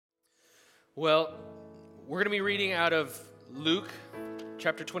Well, we're going to be reading out of Luke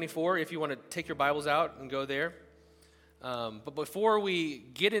chapter 24, if you want to take your Bibles out and go there. But before we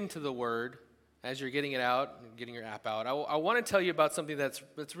get into the Word, as you're getting it out and getting your app out, I want to tell you about something that's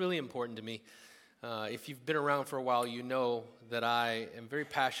really important to me. If you've been around for a while, you know that I am very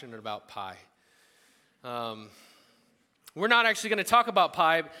passionate about pie. We're not actually going to talk about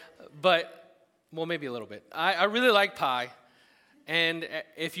pie, but, well, maybe a little bit. I really like pie, and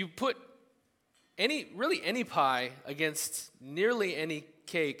if you put any pie against nearly any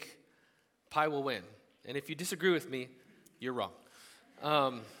cake, pie will win. And if you disagree with me, you're wrong.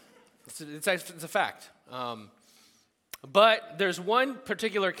 It's a fact. But there's one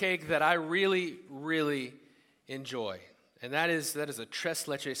particular cake that I really, really enjoy, and that is a tres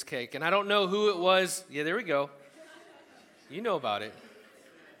leches cake. And I don't know who it was. Yeah, there we go. You know about it.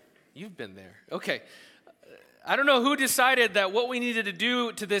 You've been there. Okay. I don't know who decided that what we needed to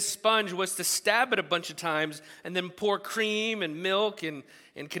do to this sponge was to stab it a bunch of times and then pour cream and milk and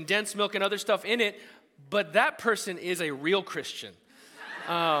condensed milk and other stuff in it, but that person is a real Christian.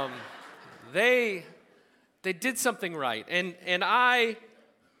 They did something right. And I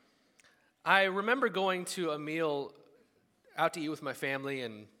remember going to a meal out to eat with my family,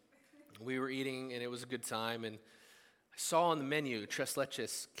 and we were eating, and it was a good time, and I saw on the menu tres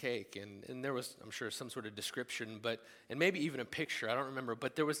leches cake, and there was, I'm sure, some sort of description, and maybe even a picture, I don't remember,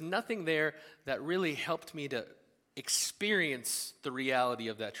 but there was nothing there that really helped me to experience the reality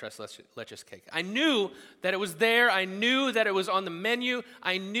of that tres leches cake. I knew that it was there, I knew that it was on the menu,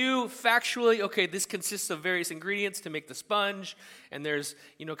 I knew factually, okay, this consists of various ingredients to make the sponge, and there's,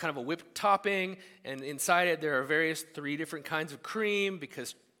 kind of a whipped topping, and inside it there are 3 different kinds of cream,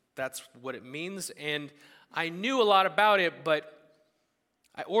 because that's what it means, and I knew a lot about it, but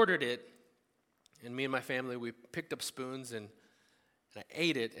I ordered it, and me and my family, we picked up spoons, and I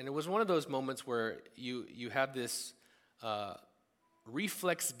ate it, and it was one of those moments where you have this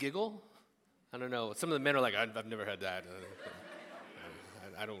reflex giggle. I don't know. Some of the men are like, I've never had that.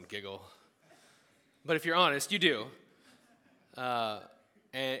 I don't giggle. But if you're honest, you do.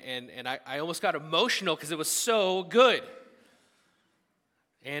 And I almost got emotional because it was so good.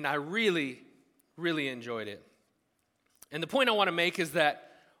 And I really, really enjoyed it. And the point I want to make is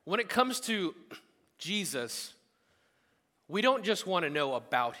that when it comes to Jesus, we don't just want to know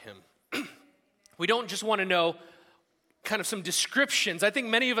about him. We don't just want to know kind of some descriptions. I think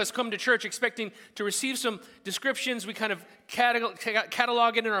many of us come to church expecting to receive some descriptions. We kind of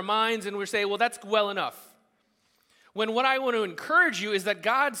catalog it in our minds, and we say, well, that's well enough. When what I want to encourage you is that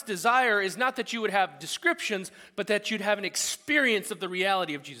God's desire is not that you would have descriptions, but that you'd have an experience of the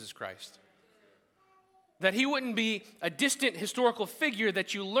reality of Jesus Christ. That he wouldn't be a distant historical figure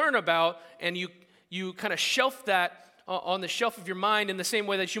that you learn about and you kind of shelf that on the shelf of your mind in the same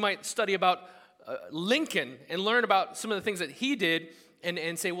way that you might study about Lincoln and learn about some of the things that he did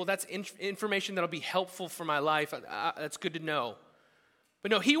and say, well, that's information that'll be helpful for my life. That's good to know. But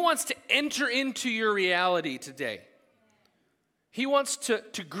no, he wants to enter into your reality today. He wants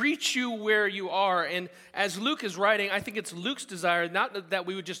to greet you where you are. And as Luke is writing, I think it's Luke's desire, not that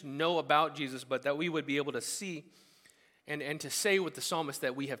we would just know about Jesus, but that we would be able to see and to say with the psalmist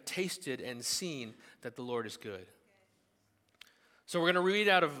that we have tasted and seen that the Lord is good. So we're going to read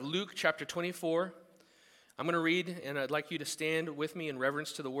out of Luke chapter 24. I'm going to read, and I'd like you to stand with me in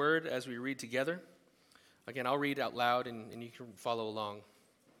reverence to the word as we read together. Again, I'll read out loud, and you can follow along.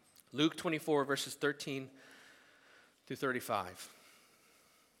 Luke 24, verses 13 through 35.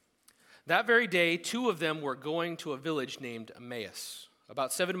 That very day, 2 of them were going to a village named Emmaus,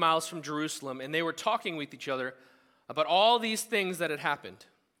 about 7 miles from Jerusalem, and they were talking with each other about all these things that had happened.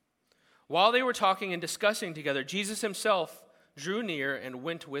 While they were talking and discussing together, Jesus himself drew near and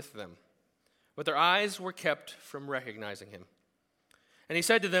went with them, but their eyes were kept from recognizing him. And he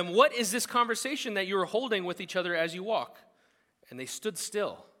said to them, "What is this conversation that you are holding with each other as you walk?" And they stood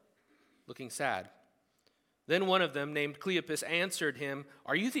still, looking sad. Then one of them, named Cleopas, answered him,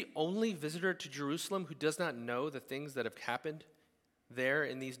 "Are you the only visitor to Jerusalem who does not know the things that have happened there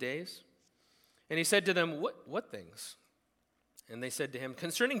in these days?" And he said to them, What things? And they said to him,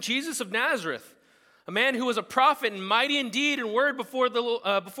 "Concerning Jesus of Nazareth, a man who was a prophet and mighty in deed and word before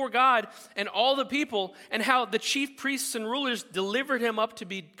God and all the people, and how the chief priests and rulers delivered him up to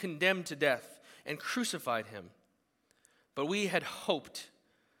be condemned to death and crucified him. But we had hoped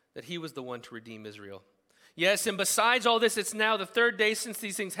that he was the one to redeem Israel. Yes, and besides all this, it's now the 3rd day since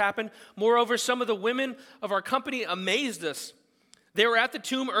these things happened. Moreover, some of the women of our company amazed us. They were at the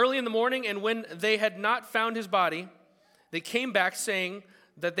tomb early in the morning, and when they had not found his body, they came back saying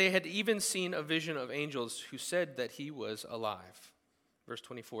that they had even seen a vision of angels who said that he was alive." Verse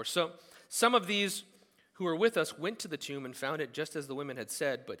 24. So some of these who were with us went to the tomb and found it just as the women had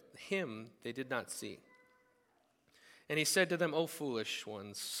said, but him they did not see. And he said to them, O foolish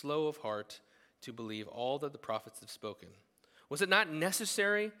ones, slow of heart to believe all that the prophets have spoken. Was it not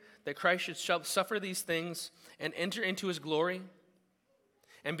necessary that Christ should suffer these things and enter into his glory?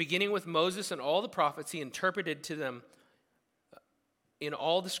 And beginning with Moses and all the prophets, he interpreted to them in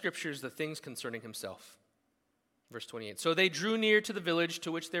all the scriptures the things concerning himself. Verse 28. So they drew near to the village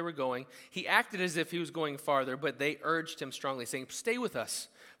to which they were going. He acted as if he was going farther, but they urged him strongly, saying, Stay with us,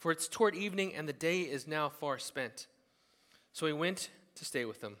 for it's toward evening, and the day is now far spent. So he went to stay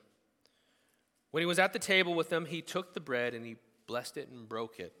with them. When he was at the table with them, he took the bread, and he blessed it and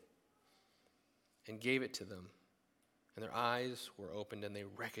broke it, and gave it to them. And their eyes were opened, and they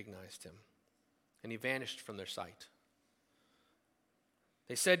recognized him. And he vanished from their sight.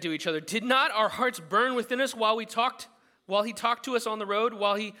 They said to each other, Did not our hearts burn within us while he talked to us on the road,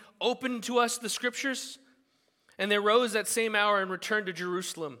 while he opened to us the scriptures? And they rose that same hour and returned to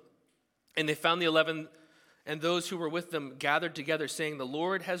Jerusalem. And they found the 11 and those who were with them gathered together, saying, The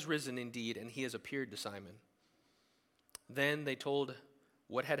Lord has risen indeed, and he has appeared to Simon. Then they told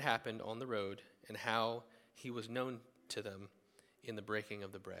what had happened on the road and how he was known to them in the breaking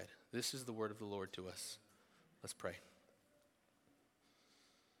of the bread. This is the word of the Lord to us. Let's pray.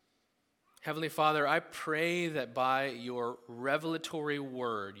 Heavenly Father, I pray that by your revelatory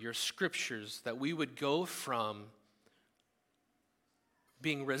word, your scriptures, that we would go from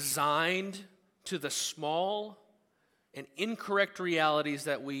being resigned to the small and incorrect realities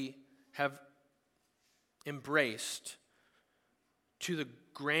that we have embraced to the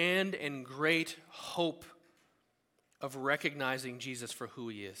grand and great hope of recognizing Jesus for who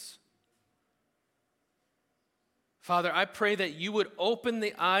he is. Father, I pray that you would open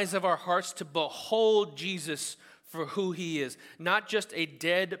the eyes of our hearts to behold Jesus for who he is, not just a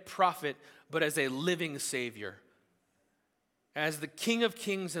dead prophet, but as a living Savior, as the King of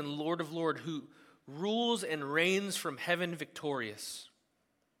kings and Lord of lords who rules and reigns from heaven victorious.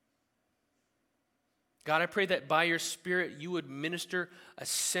 God, I pray that by your Spirit you would minister a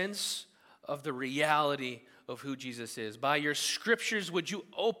sense of the reality of who Jesus is. By your scriptures, would you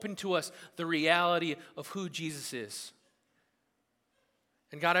open to us the reality of who Jesus is?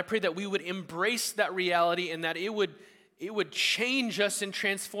 And God, I pray that we would embrace that reality and that it would change us and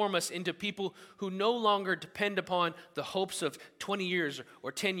transform us into people who no longer depend upon the hopes of 20 years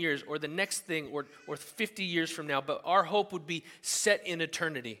or 10 years or the next thing or 50 years from now, but our hope would be set in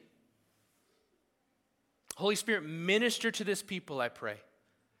eternity. Holy Spirit, minister to this people, I pray.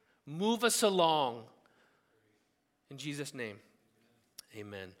 Move us along. In Jesus' name,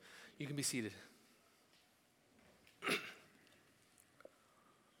 amen. You can be seated.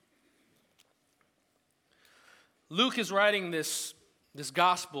 Luke is writing this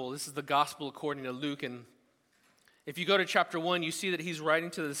gospel. This is the gospel according to Luke. And if you go to chapter 1, you see that he's writing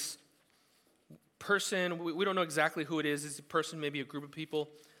to this person. We don't know exactly who it is. It's a person, maybe a group of people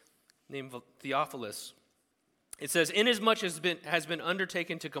named Theophilus. It says, Inasmuch as has been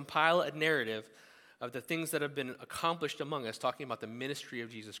undertaken to compile a narrative of the things that have been accomplished among us, talking about the ministry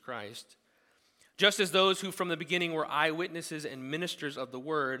of Jesus Christ, just as those who from the beginning were eyewitnesses and ministers of the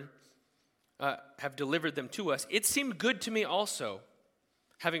word have delivered them to us, it seemed good to me also,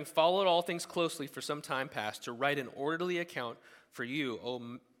 having followed all things closely for some time past, to write an orderly account for you,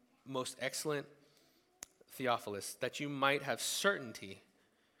 O most excellent Theophilus, that you might have certainty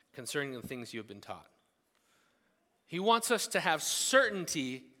concerning the things you have been taught. He wants us to have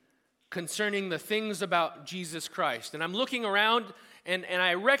certainty concerning the things about Jesus Christ. And I'm looking around and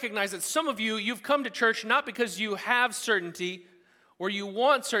I recognize that some of you've come to church not because you have certainty or you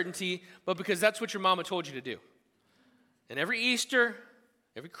want certainty, but because that's what your mama told you to do. And every Easter,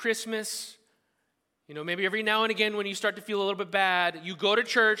 every Christmas, maybe every now and again when you start to feel a little bit bad, you go to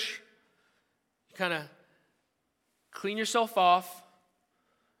church, you kind of clean yourself off,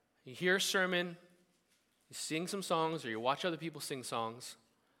 you hear a sermon, you sing some songs, or you watch other people sing songs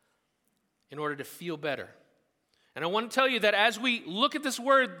in order to feel better. And I want to tell you that as we look at this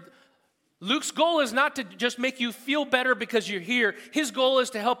word, Luke's goal is not to just make you feel better because you're here. His goal is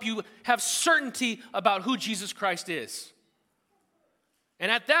to help you have certainty about who Jesus Christ is. And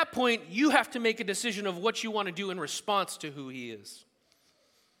at that point, you have to make a decision of what you want to do in response to who he is.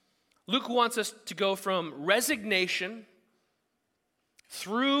 Luke wants us to go from resignation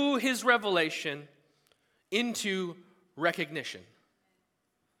through his revelation into recognition.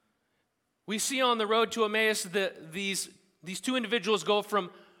 We see on the road to Emmaus that these two individuals go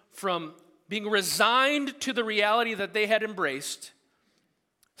from being resigned to the reality that they had embraced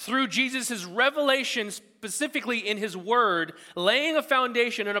through Jesus' revelation, specifically in his word, laying a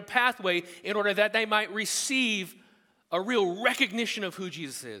foundation and a pathway in order that they might receive a real recognition of who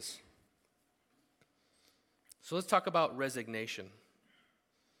Jesus is. So let's talk about resignation.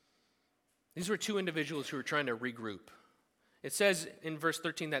 These were two individuals who were trying to regroup. It says in verse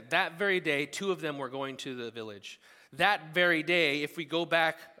 13 that very day, two of them were going to the village. That very day, if we go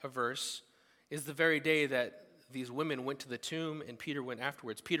back a verse, is the very day that these women went to the tomb and Peter went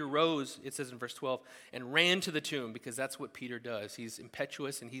afterwards. Peter rose, it says in verse 12, and ran to the tomb because that's what Peter does. He's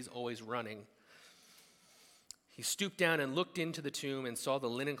impetuous and he's always running. He stooped down and looked into the tomb and saw the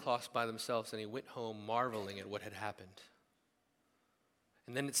linen cloths by themselves, and he went home marveling at what had happened.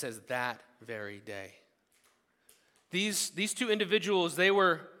 And then it says that very day. These two individuals, they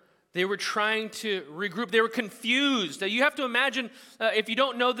were trying to regroup. They were confused. You have to imagine, if you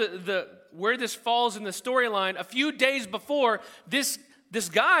don't know where this falls in the storyline, a few days before, this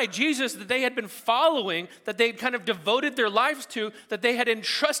guy, Jesus, that they had been following, that they had kind of devoted their lives to, that they had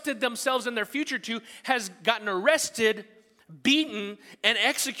entrusted themselves and their future to, has gotten arrested, beaten, and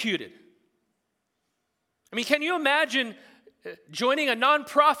executed. I mean, can you imagine joining a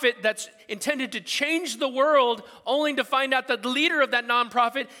nonprofit that's intended to change the world, only to find out that the leader of that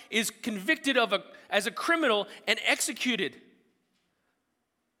nonprofit is convicted as a criminal and executed?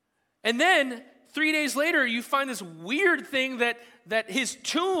 And then 3 days later, you find this weird thing that his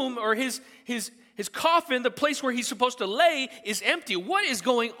tomb or his coffin, the place where he's supposed to lay, is empty. What is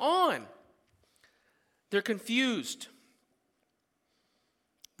going on? They're confused.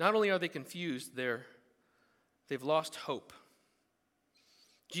 Not only are they confused, they've lost hope.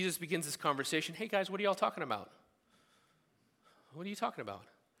 Jesus begins this conversation. Hey guys, what are y'all talking about? What are you talking about?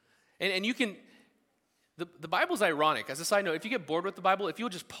 And you can, the Bible's ironic. As a side note, if you get bored with the Bible, if you'll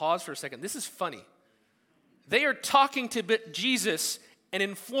just pause for a second, this is funny. They are talking to Jesus and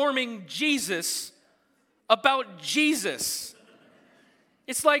informing Jesus about Jesus.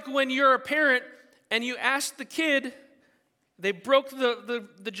 It's like when you're a parent and you ask the kid, they broke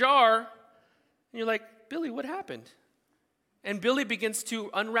the jar, and you're like, Billy, what happened? And Billy begins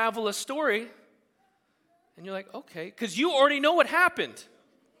to unravel a story, and you're like, okay, because you already know what happened.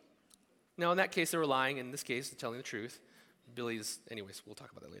 Now, in that case, they were lying. In this case, they're telling the truth. Anyways, we'll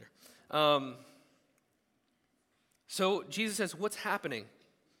talk about that later. So Jesus says, what's happening?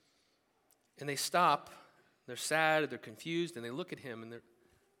 And they stop. They're sad, they're confused, and they look at him, and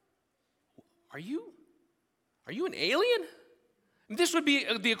are you an alien? And this would be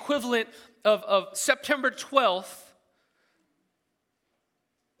the equivalent of September 12th,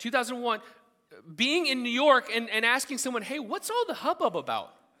 2001, being in New York and asking someone, hey, what's all the hubbub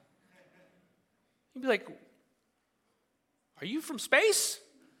about? You'd be like, are you from space?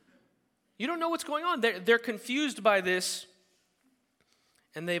 You don't know what's going on. They're confused by this,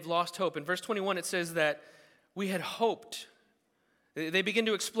 and they've lost hope. In verse 21, it says that we had hoped. They begin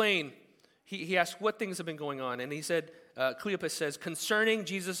to explain. He asked what things have been going on, and he said, Cleopas says, concerning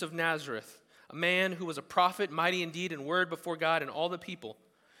Jesus of Nazareth, a man who was a prophet, mighty in deed and word before God and all the people.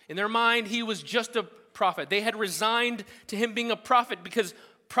 In their mind, he was just a prophet. They had resigned to him being a prophet because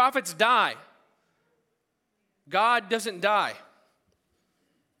prophets die. God doesn't die.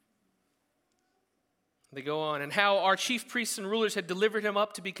 They go on, and how our chief priests and rulers had delivered him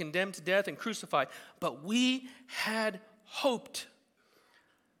up to be condemned to death and crucified. But we had hoped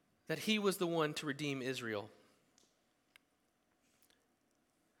that he was the one to redeem Israel.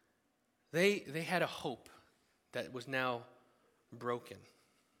 They had a hope that was now broken.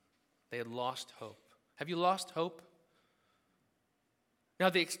 They had lost hope. Have you lost hope? Now,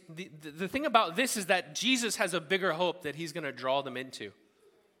 the thing about this is that Jesus has a bigger hope that he's going to draw them into.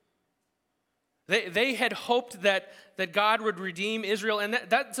 They had hoped that God would redeem Israel, and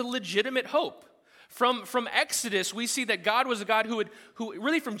that's a legitimate hope. From Exodus, we see that God was a God who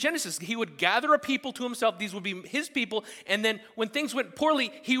really from Genesis, he would gather a people to himself. These would be his people. And then when things went poorly,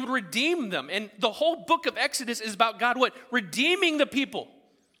 he would redeem them. And the whole book of Exodus is about God what? Redeeming the people.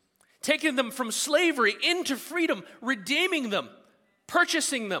 Taking them from slavery into freedom. Redeeming them.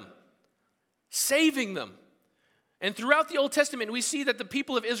 Purchasing them. Saving them. And throughout the Old Testament, we see that the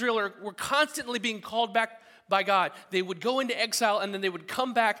people of Israel were constantly being called back by God. They would go into exile and then they would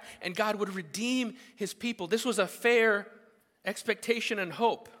come back and God would redeem his people. This was a fair expectation and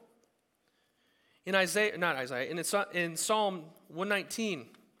hope. In Psalm 119,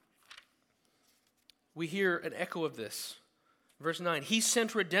 we hear an echo of this. Verse 9, he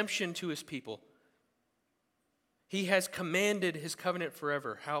sent redemption to his people. He has commanded his covenant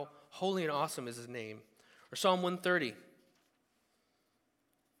forever. How holy and awesome is his name. Or Psalm 130.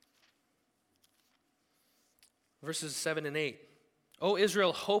 Verses 7 and 8. O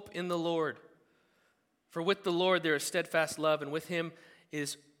Israel, hope in the Lord. For with the Lord there is steadfast love, and with him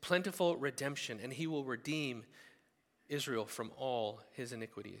is plentiful redemption, and he will redeem Israel from all his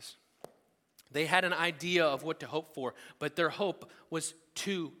iniquities. They had an idea of what to hope for, but their hope was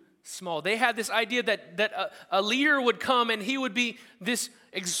too small. They had this idea that a leader would come and he would be this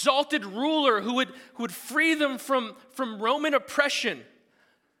exalted ruler who would free them from Roman oppression,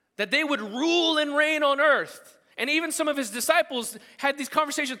 that they would rule and reign on earth. And even some of his disciples had these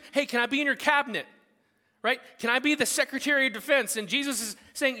conversations, hey, can I be in your cabinet? Right? Can I be the Secretary of Defense? And Jesus is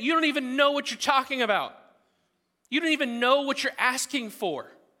saying, you don't even know what you're talking about. You don't even know what you're asking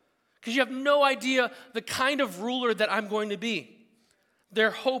for, because you have no idea the kind of ruler that I'm going to be.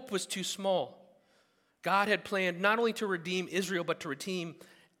 Their hope was too small. God had planned not only to redeem Israel, but to redeem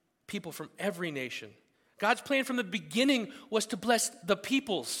people from every nation. God's plan from the beginning was to bless the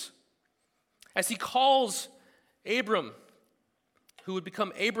peoples. As he calls Abram, who would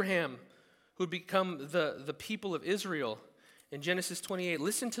become Abraham, who would become the people of Israel, in Genesis 28,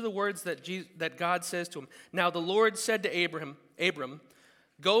 listen to the words that God says to him. Now the Lord said to Abram,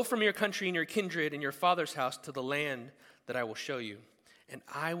 go from your country and your kindred and your father's house to the land that I will show you, and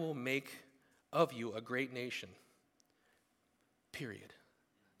I will make of you a great nation. Period.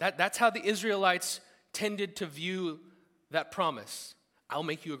 That's how the Israelites tended to view that promise. I'll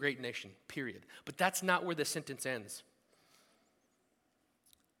make you a great nation, period. But that's not where the sentence ends.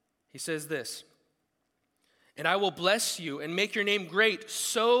 He says this, and I will bless you and make your name great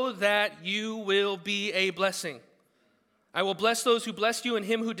so that you will be a blessing. I will bless those who bless you, and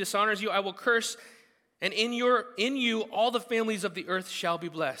him who dishonors you I will curse, and in you all the families of the earth shall be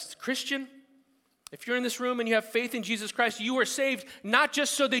blessed. Christian, if you're in this room and you have faith in Jesus Christ, you are saved not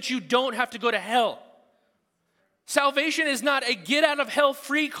just so that you don't have to go to hell. Salvation is not a get out of hell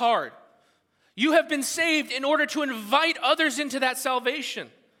free card. You have been saved in order to invite others into that salvation.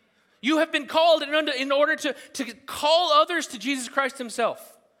 You have been called in order to call others to Jesus Christ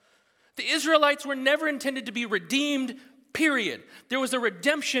himself. The Israelites were never intended to be redeemed, period. There was a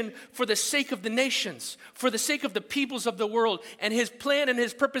redemption for the sake of the nations, for the sake of the peoples of the world, and his plan and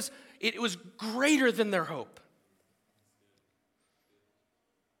his purpose, it was greater than their hope.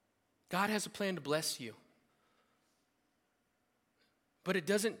 God has a plan to bless you, but it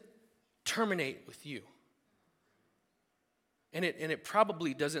doesn't terminate with you. And it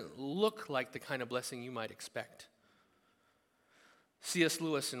probably doesn't look like the kind of blessing you might expect. C.S.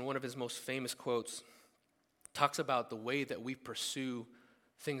 Lewis, in one of his most famous quotes, talks about the way that we pursue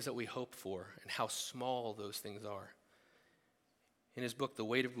things that we hope for and how small those things are. In his book, The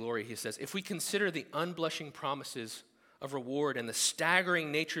Weight of Glory, he says, if we consider the unblushing promises of reward and the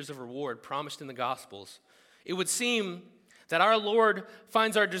staggering natures of reward promised in the Gospels, it would seem that our Lord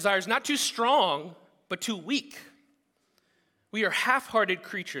finds our desires not too strong, but too weak. We are half-hearted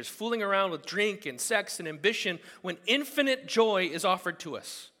creatures fooling around with drink and sex and ambition when infinite joy is offered to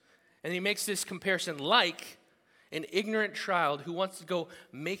us. And he makes this comparison like an ignorant child who wants to go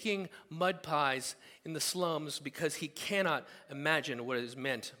making mud pies in the slums because he cannot imagine what is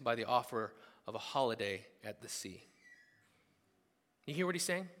meant by the offer of a holiday at the sea. You hear what he's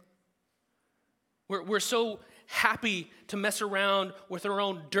saying? We're so happy to mess around with our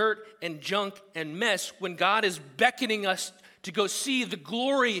own dirt and junk and mess when God is beckoning us to go see the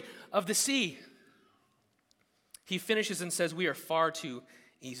glory of the sea. He finishes and says, we are far too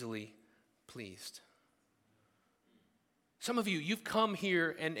easily pleased. Some of you, you've come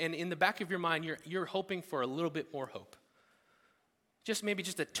here and in the back of your mind, you're hoping for a little bit more hope. Maybe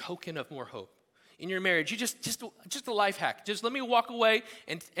just a token of more hope. In your marriage, you just a life hack. Just let me walk away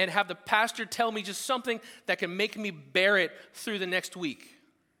and have the pastor tell me just something that can make me bear it through the next week.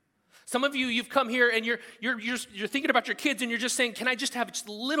 Some of you, you've come here and you're thinking about your kids and you're just saying, can I just have just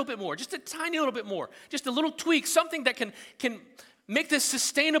a little bit more, just a tiny little bit more, just a little tweak, something that can make this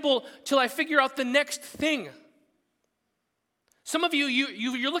sustainable till I figure out the next thing. Some of you,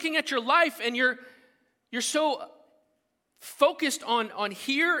 you're looking at your life and you're so focused on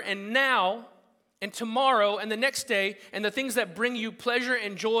here and now and tomorrow and the next day and the things that bring you pleasure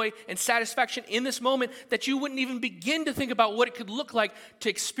and joy and satisfaction in this moment that you wouldn't even begin to think about what it could look like to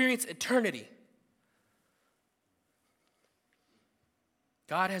experience eternity.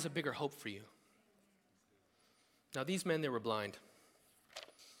 God has a bigger hope for you. Now, these men, they were blind.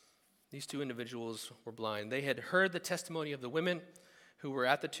 These two individuals were blind. They had heard the testimony of the women who were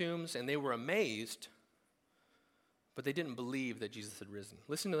at the tombs, and they were amazed, but they didn't believe that Jesus had risen.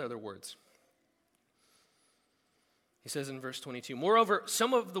 Listen to the other words. He says in verse 22, moreover,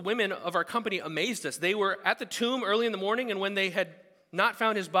 some of the women of our company amazed us. They were at the tomb early in the morning, and when they had not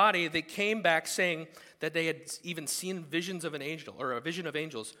found his body, they came back saying that they had even seen visions of an angel, or a vision of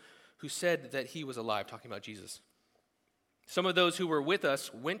angels, who said that he was alive, talking about Jesus. Some of those who were with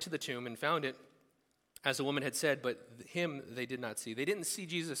us went to the tomb and found it, as the woman had said, but him they did not see. They didn't see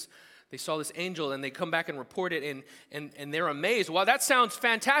Jesus. They saw this angel, and they come back and report it, and they're amazed. Well, that sounds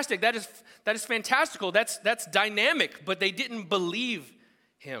fantastic. That is fantastical. That's dynamic, but they didn't believe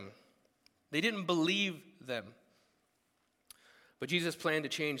him. They didn't believe them. But Jesus planned to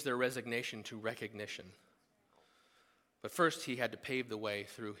change their resignation to recognition. But first, he had to pave the way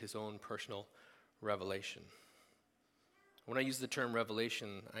through his own personal revelation. When I use the term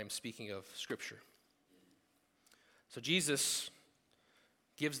revelation, I'm speaking of Scripture. So Jesus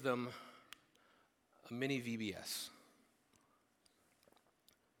gives them a mini VBS.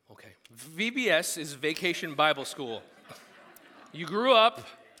 Okay. VBS is Vacation Bible School. I grew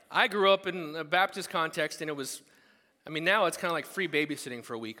up in a Baptist context, and it was, now it's kind of like free babysitting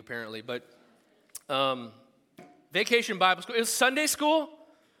for a week, apparently, but Vacation Bible School. It was Sunday school?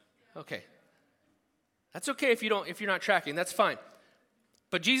 Okay. That's okay if you're not tracking. That's fine.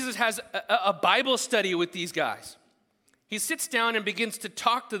 But Jesus has a Bible study with these guys. He sits down and begins to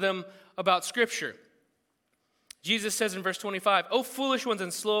talk to them about Scripture. Jesus says in verse 25, "O foolish ones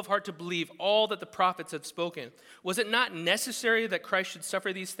and slow of heart to believe all that the prophets have spoken. Was it not necessary that Christ should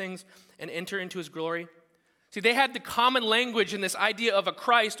suffer these things and enter into his glory?" See, they had the common language in this idea of a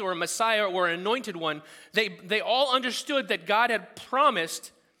Christ or a Messiah or an anointed one. They all understood that God had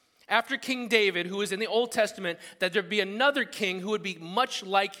promised after King David, who is in the Old Testament, that there'd be another king who would be much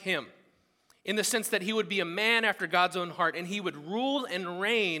like him, in the sense that he would be a man after God's own heart, and he would rule and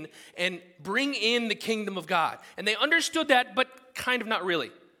reign and bring in the kingdom of God. And they understood that, but kind of not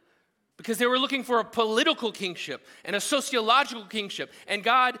really, because they were looking for a political kingship and a sociological kingship. And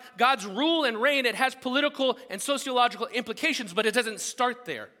God's rule and reign, it has political and sociological implications, but it doesn't start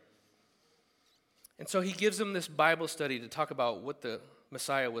there. And so he gives them this Bible study to talk about what the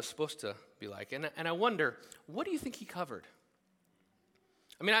Messiah was supposed to be like. And I wonder, what do you think he covered?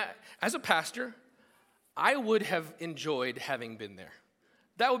 As a pastor, I would have enjoyed having been there.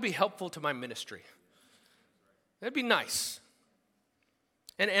 That would be helpful to my ministry. That'd be nice.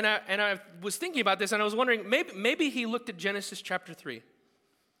 And I was thinking about this, and I was wondering, maybe he looked at Genesis chapter 3,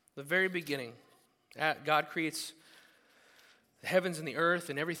 the very beginning. God creates the heavens and the earth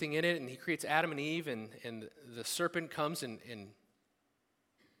and everything in it, and he creates Adam and Eve, and the serpent comes and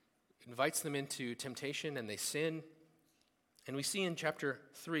invites them into temptation, and they sin. And we see in chapter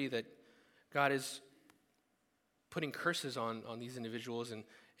 3 that God is putting curses on these individuals and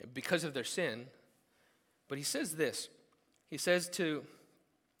because of their sin. But he says this. He says to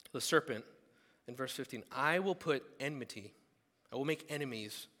the serpent in verse 15, "I will put enmity, I will make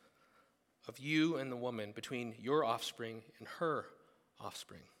enemies of you and the woman between your offspring and her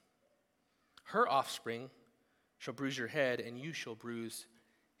offspring. Her offspring shall bruise your head, and you shall bruise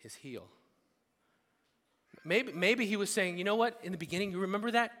his heel." Maybe he was saying, you know what? In the beginning, you remember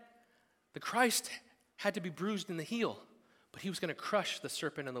that? The Christ had to be bruised in the heel, but he was going to crush the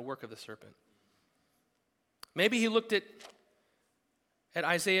serpent and the work of the serpent. Maybe he looked at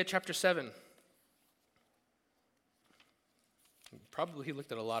Isaiah chapter 7. Probably he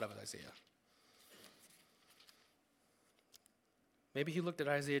looked at a lot of Isaiah. Maybe he looked at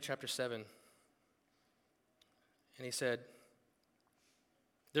Isaiah chapter 7, and he said,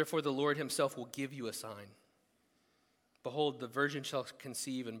 "Therefore the Lord himself will give you a sign. Behold, the virgin shall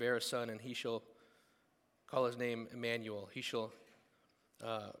conceive and bear a son, and he shall call his name Emmanuel. He shall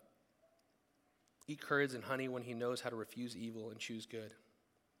eat curds and honey when he knows how to refuse evil and choose good."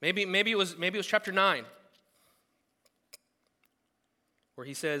 Maybe it was chapter 9, where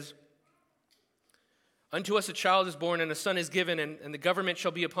he says, "Unto us a child is born, and a son is given, and the government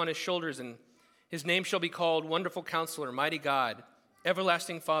shall be upon his shoulders, and his name shall be called Wonderful Counselor, Mighty God,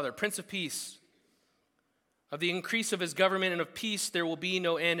 Everlasting Father, Prince of Peace. Of the increase of his government and of peace there will be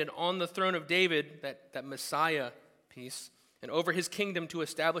no end, and on the throne of David," that Messiah peace, "and over his kingdom to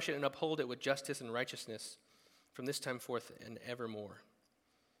establish it and uphold it with justice and righteousness from this time forth and evermore."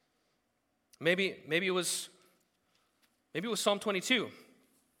 Maybe it was Psalm 22.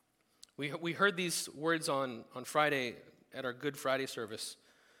 We heard these words on Friday at our Good Friday service.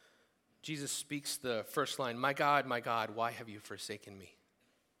 Jesus speaks the first line, my God, why have you forsaken me?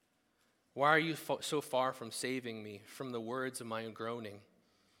 Why are you so far from saving me from the words of my groaning?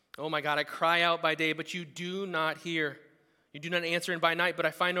 Oh my God, I cry out by day, but you do not hear. You do not answer, and by night, but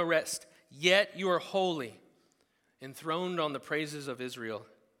I find no rest. Yet you are holy, enthroned on the praises of Israel.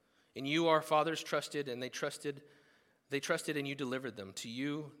 In you our fathers trusted, and they trusted, and you delivered them. To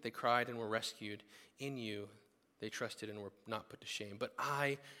you they cried and were rescued. In you they trusted and were not put to shame. But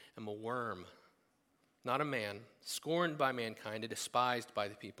I am a worm, not a man, scorned by mankind and despised by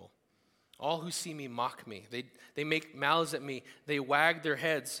the people. All who see me mock me. They make mouths at me. They wag their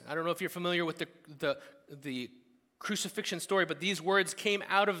heads. I don't know if you're familiar with the crucifixion story, but these words came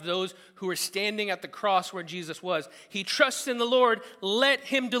out of those who were standing at the cross where Jesus was. He trusts in the Lord. Let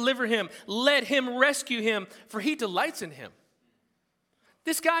him deliver him. Let him rescue him, for he delights in him.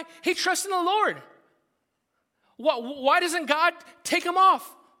 This guy, he trusts in the Lord. Why doesn't God take him off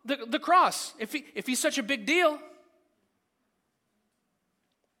the cross if he's such a big deal?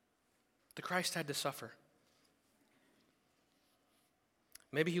 The Christ had to suffer.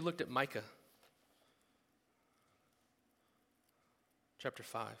 Maybe he looked at Micah chapter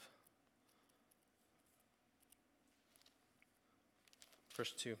 5,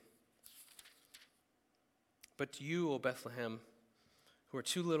 verse 2. But you, O Bethlehem, who are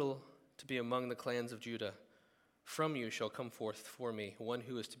too little to be among the clans of Judah, from you shall come forth for me one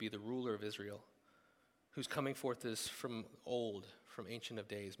who is to be the ruler of Israel, whose coming forth is from old, from ancient of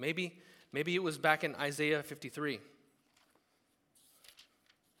days. Maybe it was back in Isaiah 53.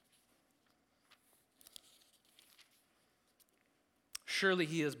 Surely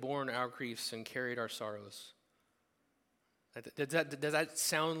he has borne our griefs and carried our sorrows. Does that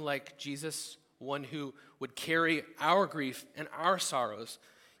sound like Jesus, one who would carry our grief and our sorrows?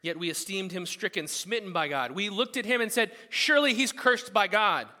 Yet we esteemed him stricken, smitten by God. We looked at him and said, surely he's cursed by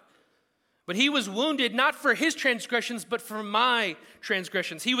God. But he was wounded not for his transgressions, but for my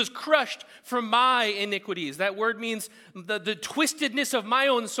transgressions. He was crushed for my iniquities. That word means the twistedness of my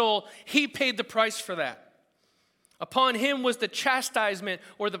own soul. He paid the price for that. Upon him was the chastisement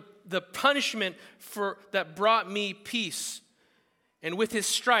or the punishment that brought me peace. And with his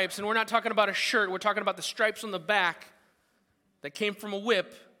stripes, and we're not talking about a shirt, we're talking about the stripes on the back that came from a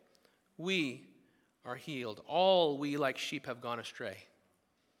whip, we are healed. All we like sheep have gone astray.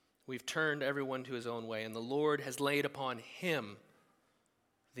 We've turned everyone to his own way, and the Lord has laid upon him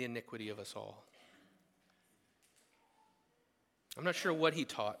the iniquity of us all. I'm not sure what he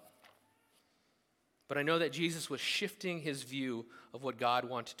taught, but I know that Jesus was shifting his view of what God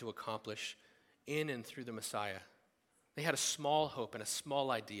wanted to accomplish in and through the Messiah. They had a small hope and a small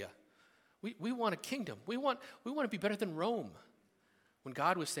idea. We want a kingdom. We want to be better than Rome. When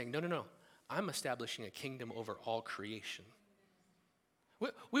God was saying, no, I'm establishing a kingdom over all creation.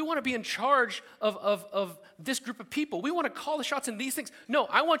 We want to be in charge of this group of people. We want to call the shots in these things. No,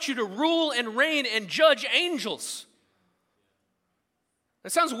 I want you to rule and reign and judge angels.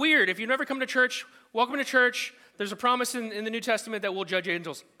 That sounds weird. If you've never come to church, welcome to church. There's a promise in the New Testament that we'll judge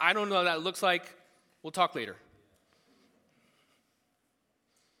angels. I don't know what that looks like. We'll talk later.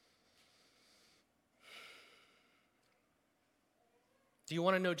 Do you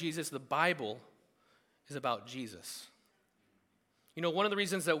want to know Jesus? The Bible is about Jesus. You know, one of the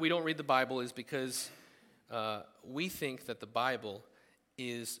reasons that we don't read the Bible is because we think that the Bible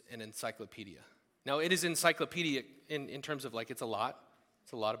is an encyclopedia. Now, it is encyclopedic in terms of, like, it's a lot.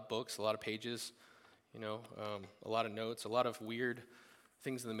 It's a lot of books, a lot of pages, a lot of notes, a lot of weird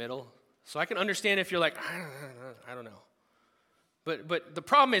things in the middle. So I can understand if you're like, I don't know. But the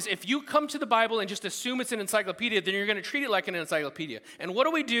problem is, if you come to the Bible and just assume it's an encyclopedia, then you're going to treat it like an encyclopedia. And what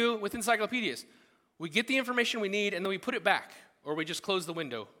do we do with encyclopedias? We get the information we need, and then we put it back, or we just close the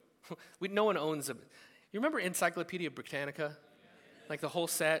window. No one owns them. You remember Encyclopedia Britannica? Like the whole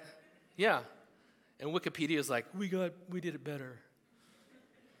set? Yeah. And Wikipedia is like, we did it better.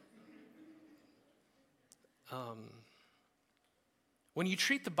 When you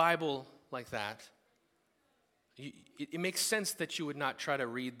treat the Bible like that, it makes sense that you would not try to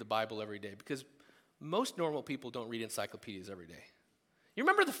read the Bible every day, because most normal people don't read encyclopedias every day. You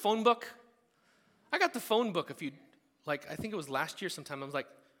remember the phone book? I got the phone book I think it was last year sometime. I was like,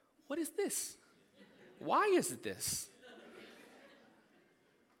 what is this? Why is it this?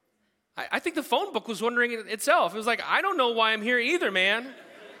 I think the phone book was wondering itself. It was like, I don't know why I'm here either, man.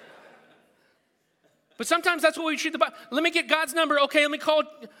 But sometimes that's what we treat the Bible. Let me get God's number. Okay, let me call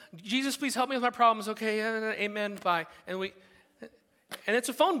Jesus. Please help me with my problems. Okay, amen. Bye. And it's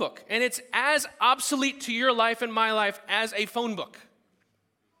a phone book, and it's as obsolete to your life and my life as a phone book.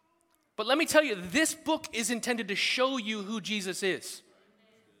 But let me tell you, this book is intended to show you who Jesus is.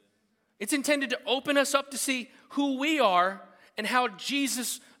 It's intended to open us up to see who we are and how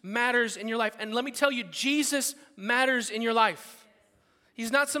Jesus matters in your life. And let me tell you, Jesus matters in your life.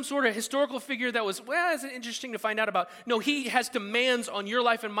 He's not some sort of historical figure that was, it's interesting to find out about. No, he has demands on your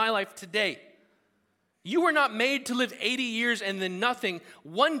life and my life today. You were not made to live 80 years and then nothing.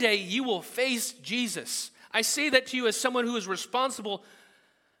 One day you will face Jesus. I say that to you as someone who is responsible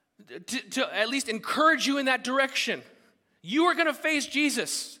to at least encourage you in that direction. You are going to face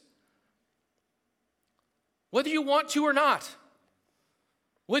Jesus, whether you want to or not,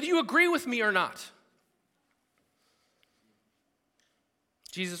 whether you agree with me or not.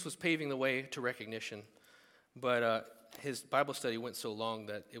 Jesus was paving the way to recognition, but his Bible study went so long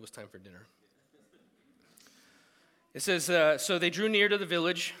that it was time for dinner. It says, so they drew near to the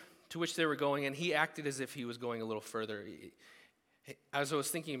village to which they were going, and he acted as if he was going a little further. As I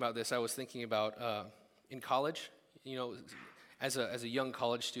was thinking about this, I was thinking about in college, as a young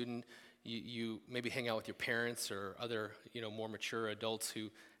college student, you maybe hang out with your parents or other, more mature adults who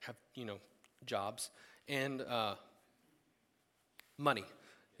have, jobs and money,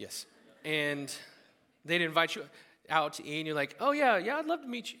 yes. And they'd invite you out to eat, and you're like, oh yeah, I'd love to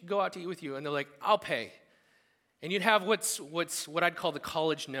meet you, go out to eat with you. And they're like, I'll pay. And you'd have what I'd call the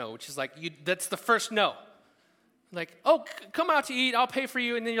college no, which is like, that's the first no. Like, oh, come out to eat, I'll pay for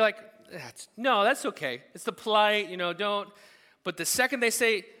you. And then you're like, that's okay. It's the polite, don't. But the second they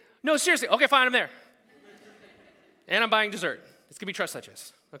say, no, seriously, okay, fine, I'm there. And I'm buying dessert. It's going to be trust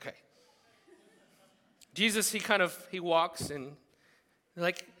suches. Okay. Jesus, he walks and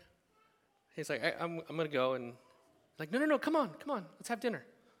he's like, I'm going to go. And like, no, come on, let's have dinner.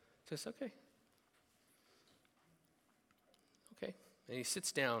 Says, okay. And he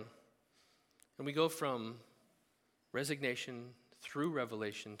sits down, and we go from resignation through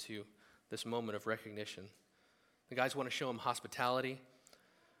revelation to this moment of recognition. The guys want to show him hospitality,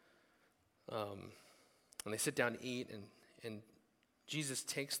 and they sit down to eat, and Jesus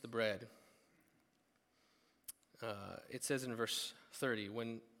takes the bread. It says in verse 30,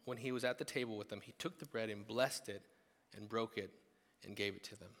 when he was at the table with them, he took the bread and blessed it and broke it and gave it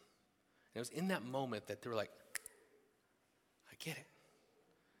to them. And it was in that moment that they were like, I get it.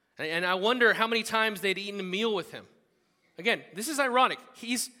 And I wonder how many times they'd eaten a meal with him. Again, this is ironic.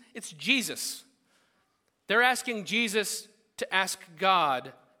 It's Jesus. They're asking Jesus to ask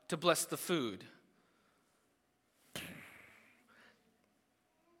God to bless the food.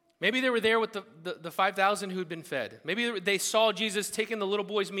 Maybe they were there with the 5,000 who'd been fed. Maybe they saw Jesus taking the little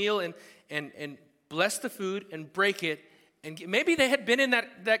boy's meal and bless the food and break it. And maybe they had been in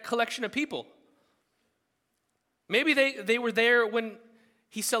that collection of people. Maybe they were there when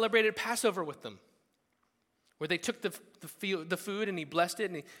he celebrated Passover with them, where they took the food and he blessed it,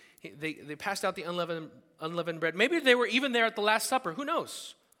 and they passed out the unleavened bread. Maybe they were even there at the Last Supper. Who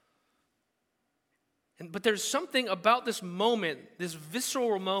knows? But there's something about this moment, this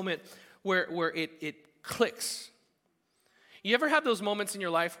visceral moment, where it clicks. You ever have those moments in your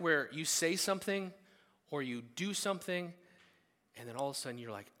life where you say something or you do something, and then all of a sudden you're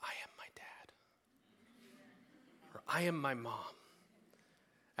like, I am my dad, or I am my mom.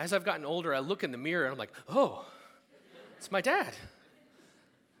 As I've gotten older, I look in the mirror and I'm like, oh, it's my dad.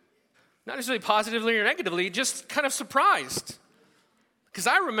 Not necessarily positively or negatively, just kind of surprised. Because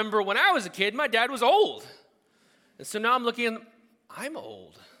I remember when I was a kid, my dad was old. And so now I'm looking and I'm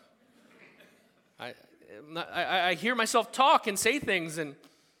old. I hear myself talk and say things, and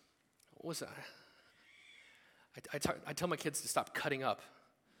what was that? I tell my kids to stop cutting up.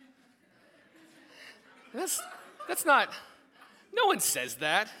 That's not... No one says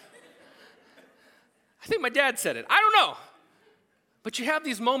that. I think my dad said it. I don't know. But you have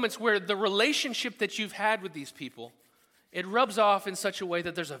these moments where the relationship that you've had with these people, it rubs off in such a way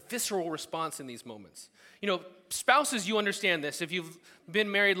that there's a visceral response in these moments. Spouses, you understand this. If you've been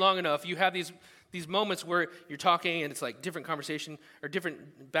married long enough, you have these moments where you're talking and it's like different conversation or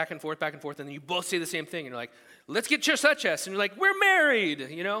different back and forth, and then you both say the same thing. And you're like, let's get such as. And you're like, we're married,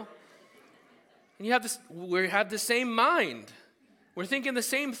 And you have we have the same mind. We're thinking the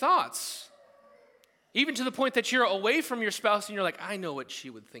same thoughts. Even to the point that you're away from your spouse and you're like, I know what she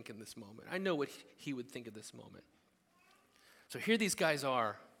would think in this moment. I know what he would think of this moment. So here these guys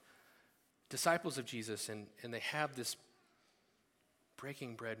are, disciples of Jesus, and they have this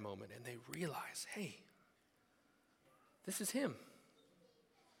breaking bread moment, and they realize, hey, this is him.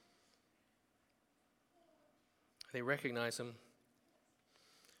 They recognize him,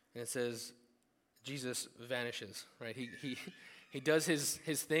 and it says Jesus vanishes, right? He does his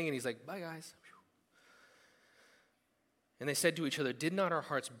thing, and he's like, bye, guys. And they said to each other, did not our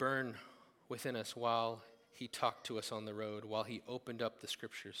hearts burn within us while he talked to us on the road, while he opened up the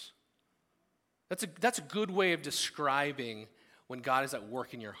scriptures? That's a good way of describing when God is at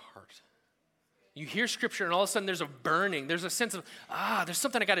work in your heart. You hear scripture, and all of a sudden there's a burning. There's a sense of, there's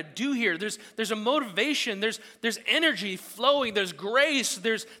something I got to do here. There's a motivation. There's energy flowing. There's grace.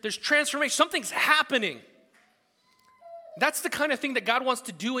 There's transformation. Something's happening. That's the kind of thing that God wants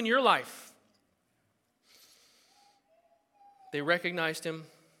to do in your life. They recognized him.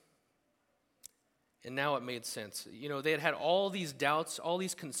 And now it made sense. They had all these doubts, all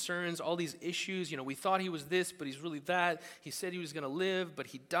these concerns, all these issues. We thought he was this, but he's really that. He said he was going to live, but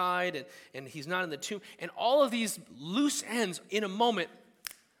he died, and he's not in the tomb. And all of these loose ends, in a moment,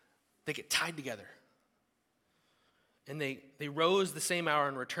 they get tied together. And they rose the same hour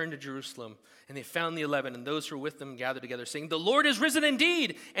and returned to Jerusalem. And they found the 11, and those who were with them gathered together, saying, "The Lord is risen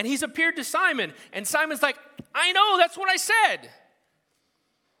indeed, and he's appeared to Simon." And Simon's like, "I know, that's what I said."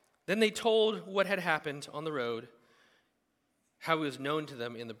 Then they told what had happened on the road, how he was known to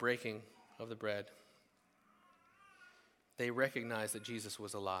them in the breaking of the bread. They recognized that Jesus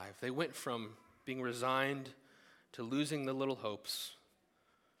was alive. They went from being resigned to losing the little hopes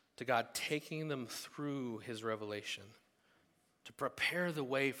to God taking them through his revelation to prepare the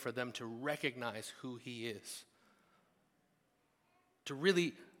way for them to recognize who he is, to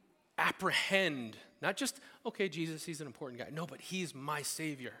really apprehend, not just, okay, Jesus, he's an important guy. No, but he's my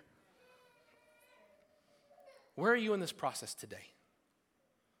Savior. Where are you in this process today?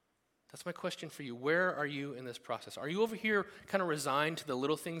 That's my question for you. Where are you in this process? Are you over here kind of resigned to the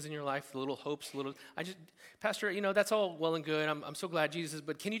little things in your life, the little hopes, Pastor, that's all well and good. I'm so glad Jesus is,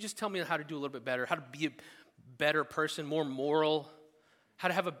 but can you just tell me how to do a little bit better, how to be a better person, more moral, how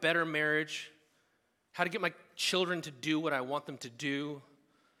to have a better marriage, how to get my children to do what I want them to do?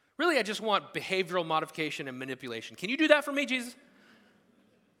 Really, I just want behavioral modification and manipulation. Can you do that for me, Jesus?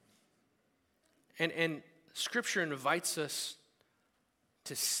 And Scripture invites us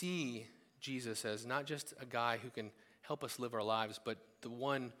to see Jesus as not just a guy who can help us live our lives, but the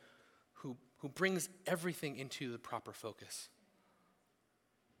one who brings everything into the proper focus.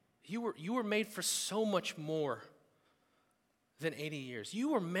 You were made for so much more than 80 years. You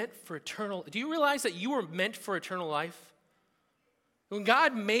were meant for eternal. Do you realize that you were meant for eternal life? When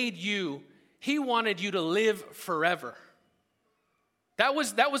God made you, he wanted you to live forever. That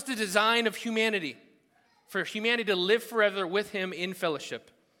was the design of humanity, for humanity to live forever with him in fellowship.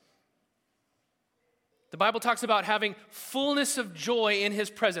 The Bible talks about having fullness of joy in his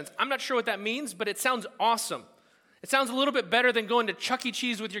presence. I'm not sure what that means, but it sounds awesome. It sounds a little bit better than going to Chuck E.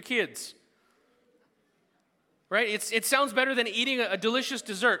 Cheese with your kids. Right? It sounds better than eating a delicious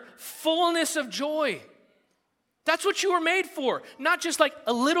dessert. Fullness of joy. That's what you were made for, not just like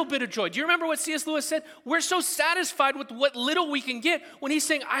a little bit of joy. Do you remember what C.S. Lewis said? We're so satisfied with what little we can get when he's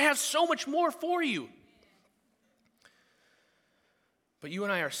saying, I have so much more for you. But you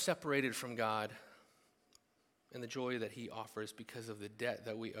and I are separated from God and the joy that he offers because of the debt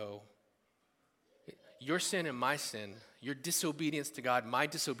that we owe. Your sin and my sin, your disobedience to God, my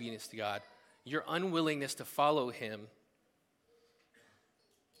disobedience to God, your unwillingness to follow him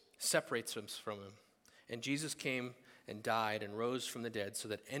separates us from him. And Jesus came and died and rose from the dead so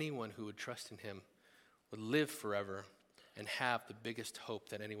that anyone who would trust in him would live forever and have the biggest hope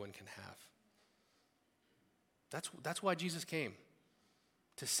that anyone can have. That's why Jesus came,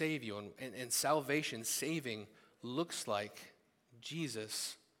 to save you. And salvation, saving, looks like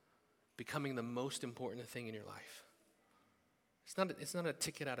Jesus becoming the most important thing in your life. It's not a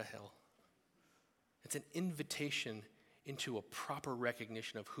ticket out of hell. It's an invitation into a proper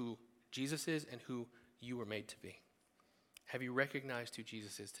recognition of who Jesus is and who you were made to be. Have you recognized who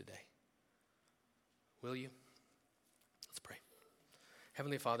Jesus is today? Will you? Let's pray.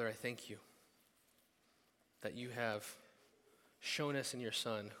 Heavenly Father, I thank you that you have shown us in your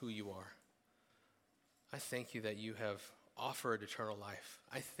Son who you are. I thank you that you have offered eternal life.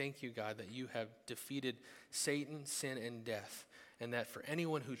 I thank you, God, that you have defeated Satan, sin, and death, and that for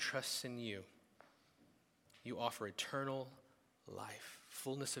anyone who trusts in you, you offer eternal life,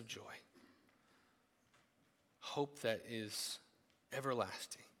 fullness of joy, hope that is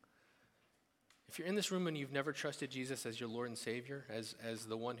everlasting. If you're in this room and you've never trusted Jesus as your Lord and Savior, as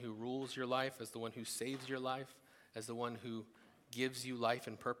the one who rules your life, as the one who saves your life, as the one who gives you life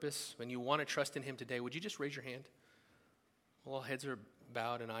and purpose, when you want to trust in him today, would you just raise your hand? All heads are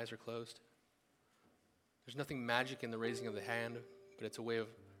bowed and eyes are closed. There's nothing magic in the raising of the hand, but it's a way of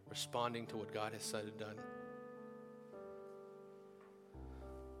responding to what God has said and done.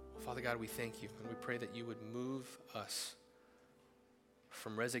 Father God, we thank you, and we pray that you would move us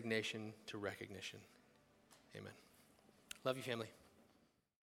from resignation to recognition. Amen. Love you, family.